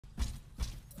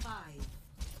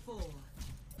4,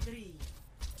 3,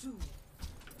 2,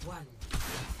 1.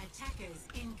 Attackers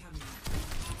incoming.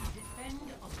 Defend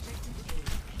objective A.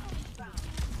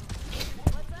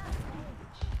 What's up?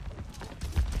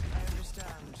 I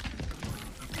understand.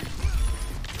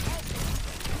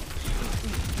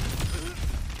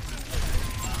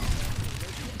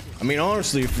 I mean,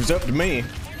 honestly, if it's up to me,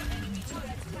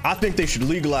 I think they should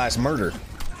legalize murder.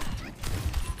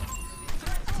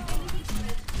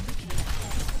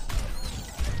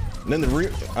 And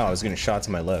then oh, I was getting shot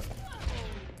to my left.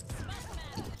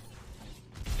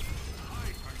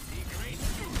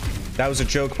 That was a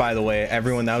joke, by the way.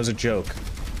 Everyone, that was a joke.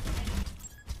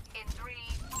 In 3,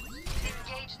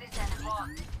 engage this at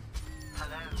 1.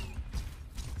 Hello.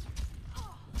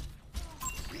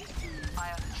 I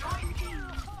have joined you.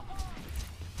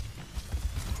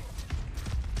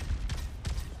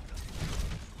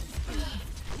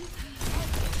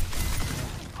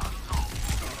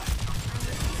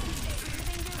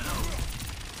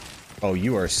 Oh,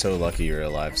 you are so lucky you're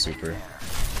alive, Super.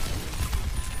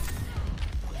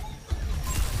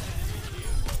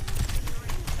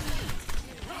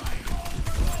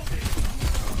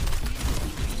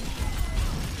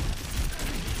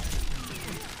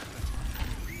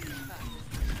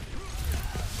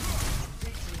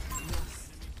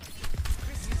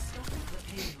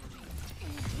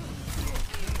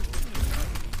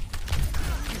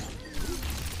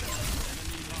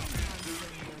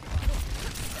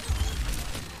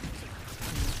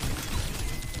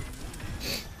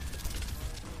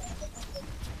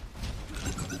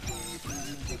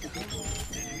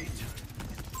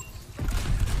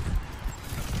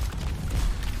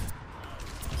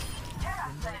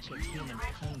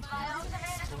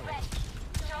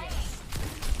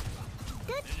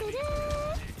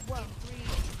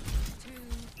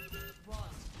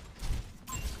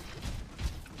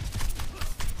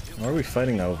 Why are we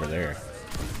fighting over there?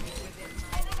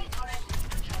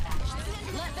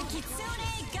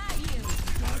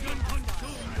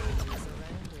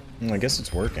 I guess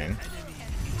it's working.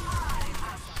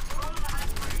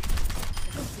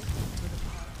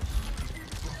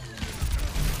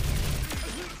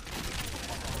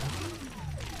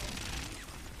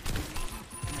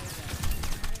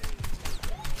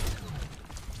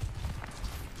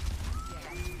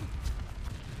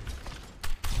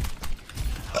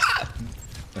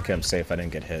 Okay, I'm safe. I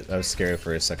didn't get hit. That was scary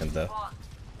for a second, though.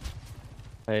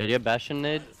 Hey, do you have Bastion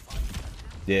nade?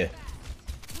 Yeah.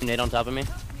 Nade on top of me?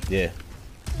 Yeah.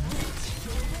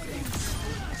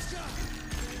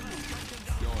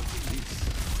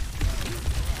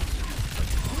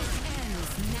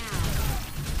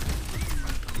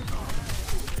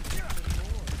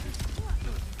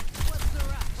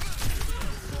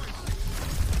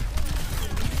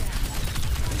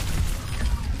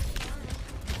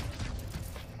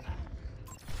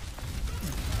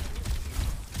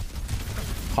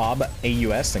 Hob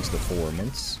AUS, thanks to 4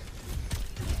 months.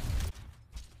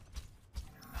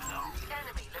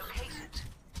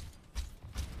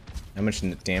 How much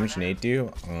damage Nate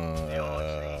do? I don't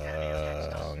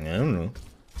know.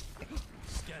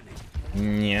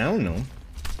 I don't know.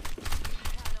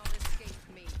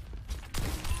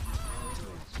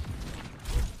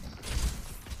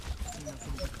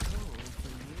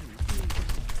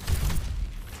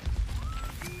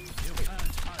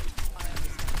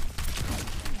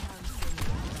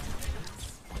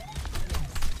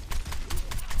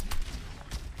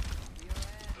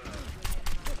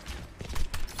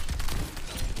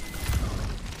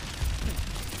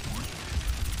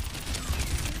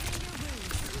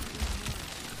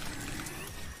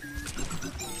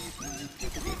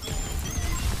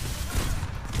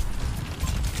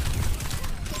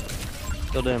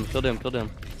 Killed him, killed him, killed him.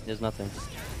 He has nothing.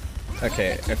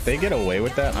 Okay, if they get away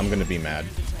with that, I'm gonna be mad.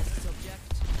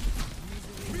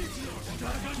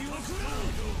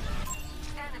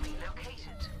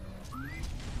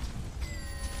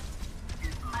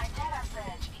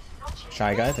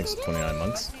 Shy Guy, thanks for 29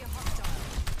 months.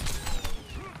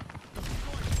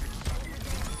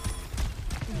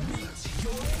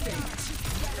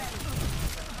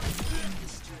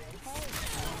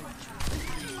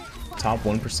 Top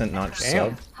 1% not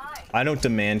sub. I don't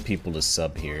demand people to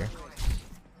sub here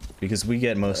because we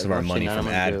get most of our money from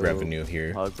ad revenue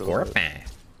here.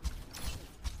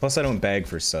 Plus, I don't beg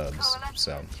for subs,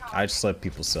 so I just let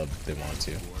people sub if they want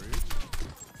to.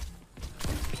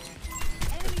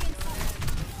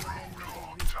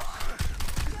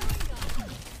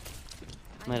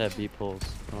 Might have B pulls.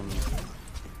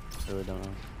 Really don't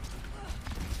know.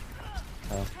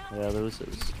 Oh, yeah, those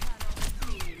is.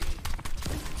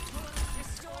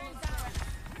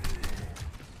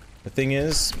 The thing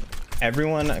is,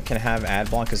 everyone can have ad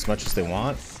block as much as they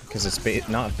want because it's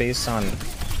not based on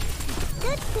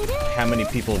how many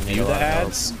people view the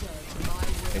ads.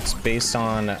 It's based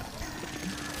on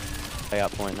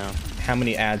payout point now. How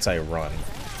many ads I run.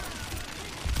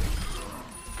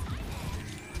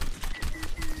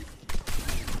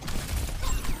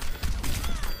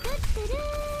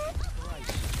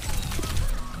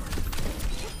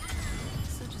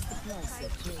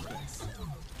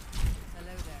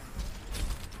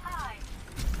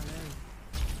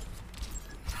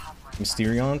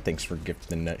 Mysterion, thanks for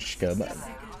gifting the nut scub.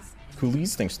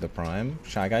 Coolies, thanks for the prime.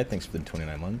 Shy Guy, thanks for the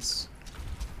 29 months.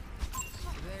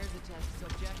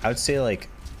 I would say like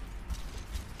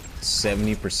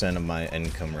 70% of my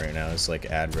income right now is like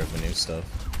ad revenue stuff.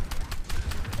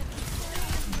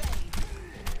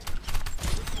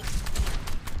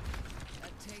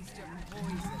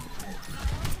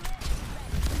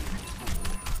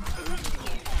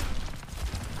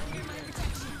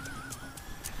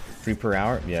 Three per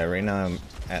hour? Yeah, right now I'm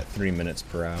at 3 minutes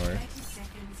per hour.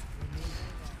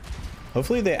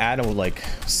 Hopefully they add like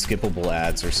skippable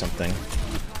ads or something.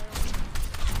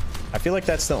 I feel like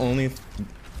that's the only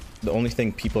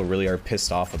thing people really are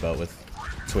pissed off about with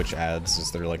Twitch ads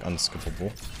is they're like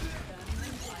unskippable.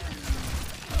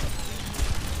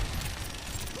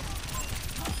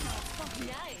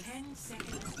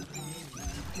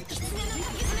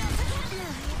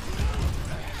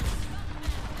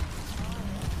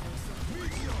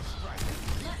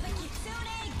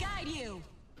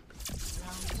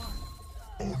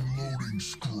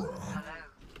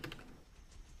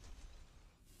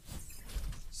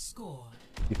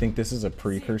 You think this is a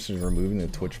precursor to removing the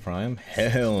Twitch Prime?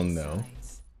 Hell no.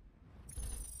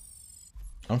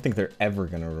 I don't think they're ever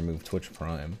gonna remove Twitch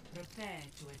Prime. Prepare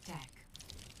to attack.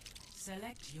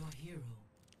 Select your hero.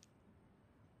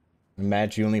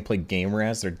 Imagine you only play gamer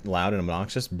ads, they're loud and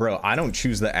obnoxious. Bro, I don't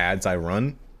choose the ads I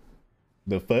run.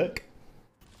 The fuck?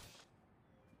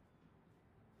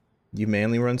 You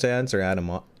mainly runs ads or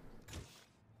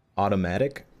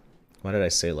automatic? Why did I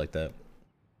say it like that?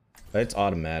 It's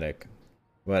automatic.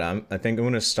 But I think I'm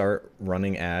gonna start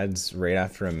running ads right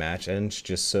after a match ends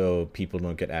just so people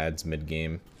don't get ads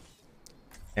mid-game.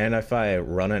 And if I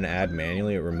run an ad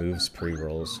manually, it removes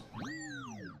pre-rolls.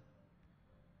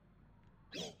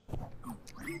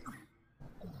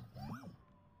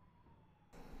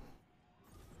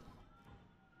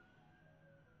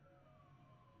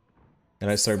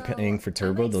 And I start paying for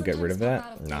Turbo, they'll get rid of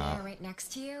that? Nah.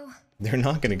 They're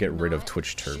not gonna get rid of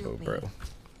Twitch Turbo, bro.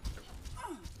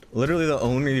 Literally the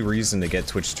only reason to get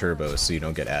Twitch Turbo is so you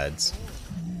don't get ads.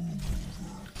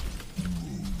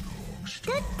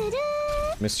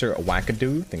 Mr.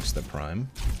 Wackadoo, thanks to the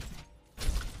Prime.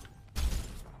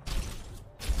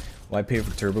 Why pay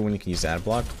for Turbo when you can use ad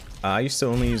block? I used to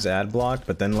only use ad block,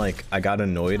 but then like I got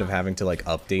annoyed of having to like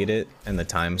update it and the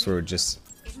times were just...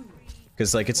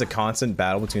 Because like it's a constant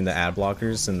battle between the ad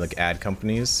blockers and like ad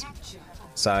companies.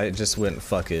 So I just went,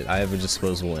 fuck it, I have a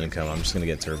disposable income, I'm just gonna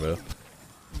get Turbo.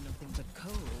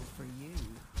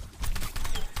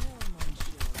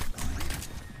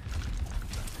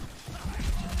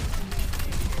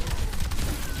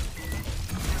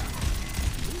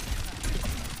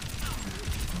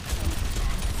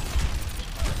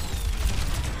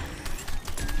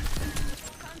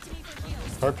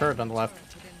 Turret on the left.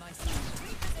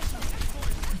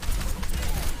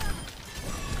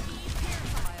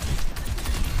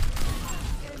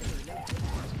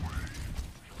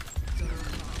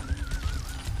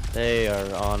 They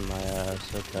are on my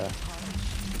ass, okay.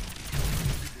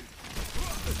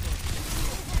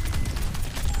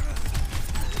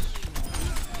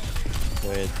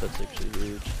 Wait, that's actually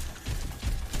huge.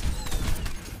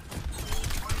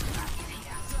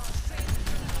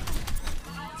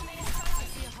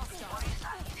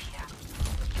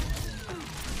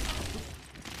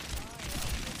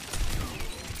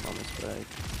 Almost back.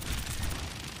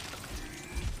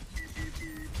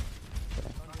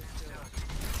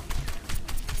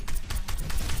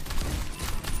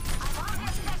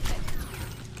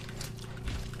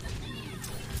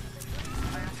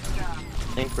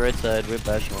 I think right side, we're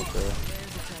Bastion up there.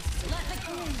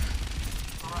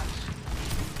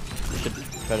 We should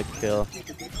try to kill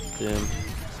Doom.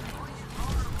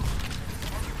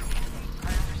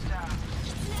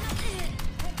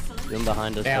 Doom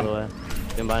behind us, by the way.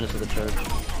 Doom behind us with the church.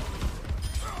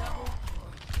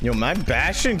 Yo, my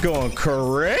Bastion going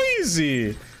crazy!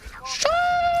 We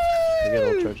get a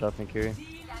little church off in Curie.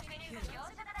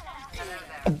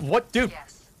 What, dude?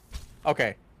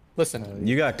 Okay, listen.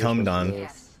 You got cummed on.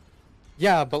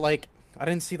 Yeah, but like, I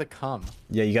didn't see the cum.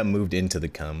 Yeah, you got moved into the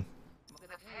cum.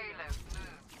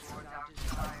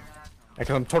 Like,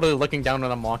 I'm totally looking down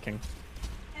when I'm walking.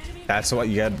 That's what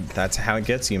you get. That's how it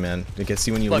gets you, man. It gets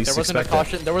you when you Look, least there wasn't a expect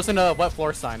caution. There wasn't a wet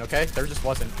floor sign, okay? There just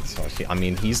wasn't. it. So, I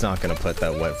mean, he's not gonna put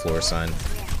that wet floor sign.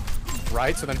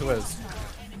 Right? So then who is?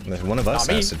 One of us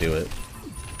Not me. has to do it.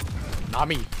 Not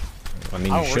me. I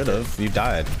mean, I you don't should work have. You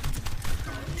died.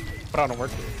 But I don't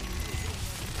work here.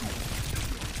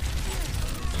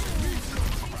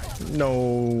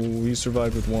 No, you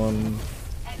survived with one.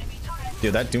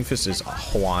 Dude, that Doomfist is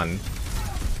Juan.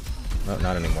 No,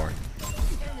 not anymore.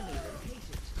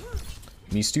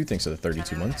 Me Stew thanks for the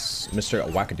 32 months. Mr.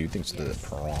 Wackadoo thanks for the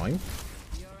prime.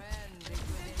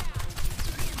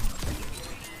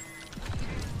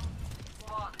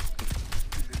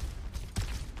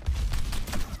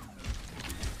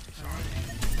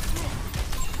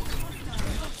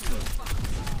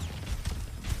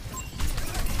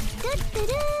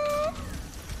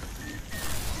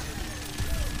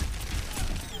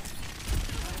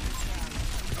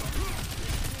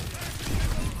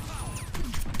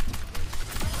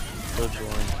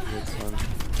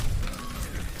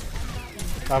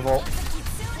 I vault.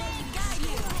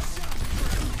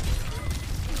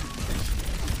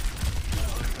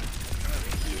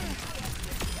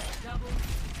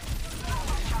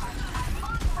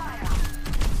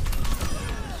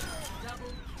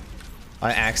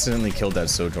 I accidentally killed that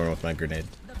Sojourn with my grenade.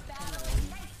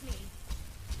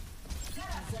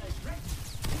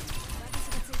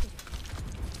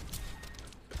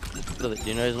 Do you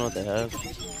guys know what they have?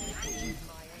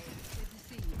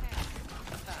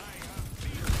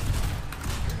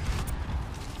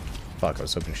 Fuck, I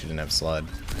was hoping she didn't have slide.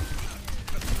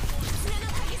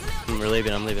 I'm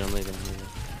leaving. I'm leaving.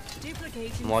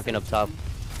 I'm walking up top.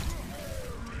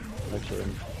 Actually,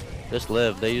 just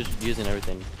live. They using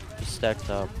everything. Just stack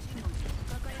top.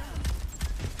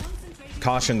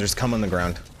 Caution, there's cum on the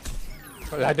ground.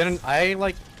 I didn't know. I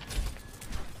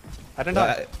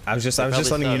was just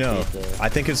letting you know. I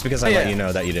think it's because I let you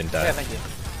know that you didn't die. Yeah, thank you.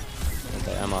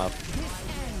 Okay, I'm off.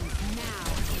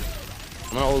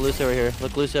 I'm gonna ult Lucio over here.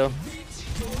 Look, Lucio.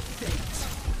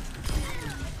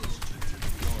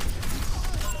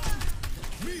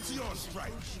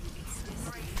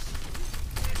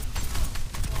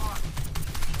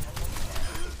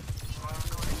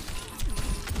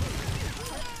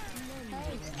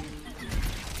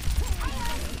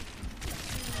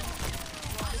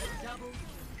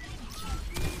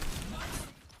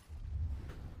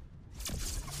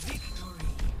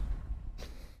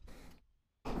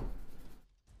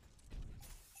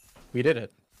 We did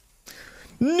it.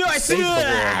 Nice! Save the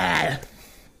world.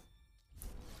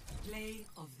 Play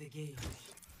of the game.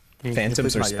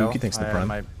 Phantoms are spooky, thanks to the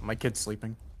prime. My kid's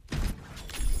sleeping.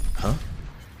 Huh?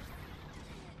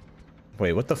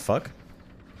 Wait, what the fuck?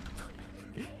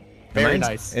 Very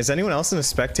nice. Is anyone else in a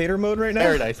spectator mode right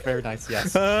now? Very nice,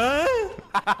 yes.